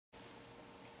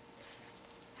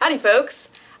Howdy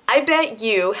folks! I bet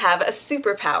you have a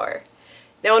superpower.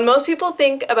 Now when most people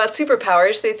think about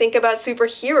superpowers, they think about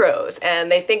superheroes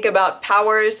and they think about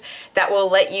powers that will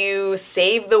let you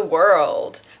save the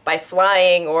world by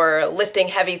flying or lifting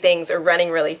heavy things or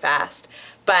running really fast.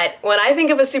 But when I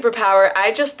think of a superpower,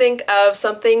 I just think of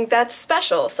something that's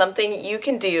special, something you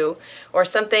can do, or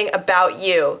something about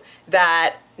you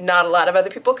that not a lot of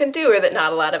other people can do or that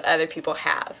not a lot of other people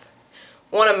have.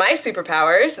 One of my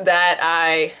superpowers that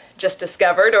I just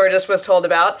discovered or just was told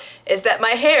about is that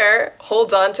my hair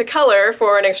holds on to color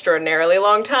for an extraordinarily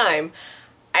long time.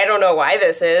 I don't know why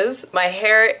this is. My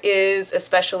hair is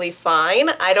especially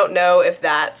fine. I don't know if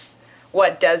that's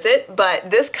what does it,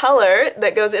 but this color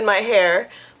that goes in my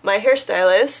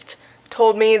hairstylist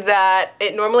told me that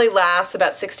it normally lasts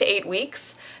about 6 to 8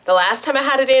 weeks. The last time I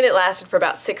had it in, it lasted for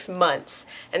about 6 months.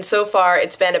 And so far,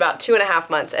 it's been about 2.5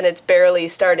 months, and it's barely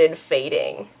started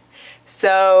fading.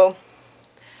 So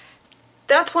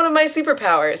that's one of my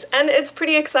superpowers, and it's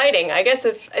pretty exciting. I guess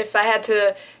if I had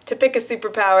to pick a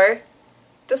superpower,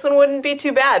 this one wouldn't be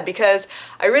too bad because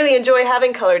I really enjoy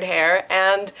having colored hair,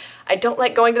 and I don't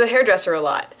like going to the hairdresser a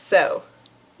lot. So,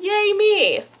 yay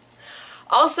me!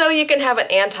 Also, you can have an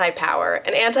anti-power.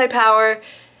 An anti-power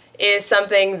is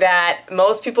something that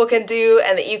most people can do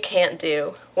and that you can't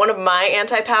do. One of my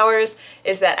anti-powers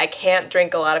is that I can't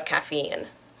drink a lot of caffeine.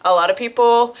 A lot of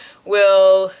people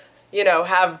will,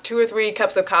 have 2 or 3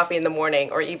 cups of coffee in the morning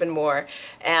or even more,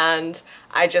 and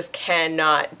I just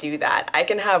cannot do that. I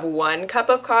can have 1 cup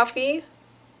of coffee,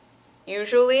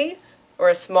 usually, or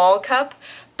a small cup,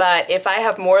 but if I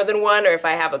have more than 1, or if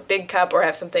I have a big cup or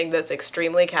have something that's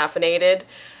extremely caffeinated,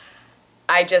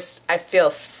 I feel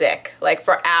sick. Like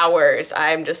for hours,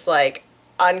 I'm just like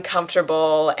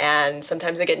uncomfortable, and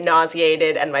sometimes I get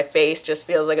nauseated and my face just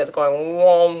feels like it's going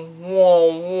whoa,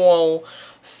 whoa, whoa.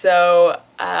 So,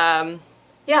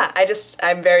 yeah,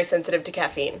 I'm very sensitive to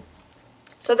caffeine.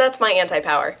 So that's my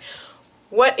anti-power.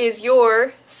 What is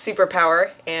your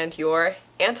superpower and your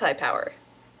anti-power?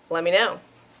 Let me know.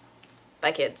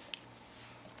 Bye, kids.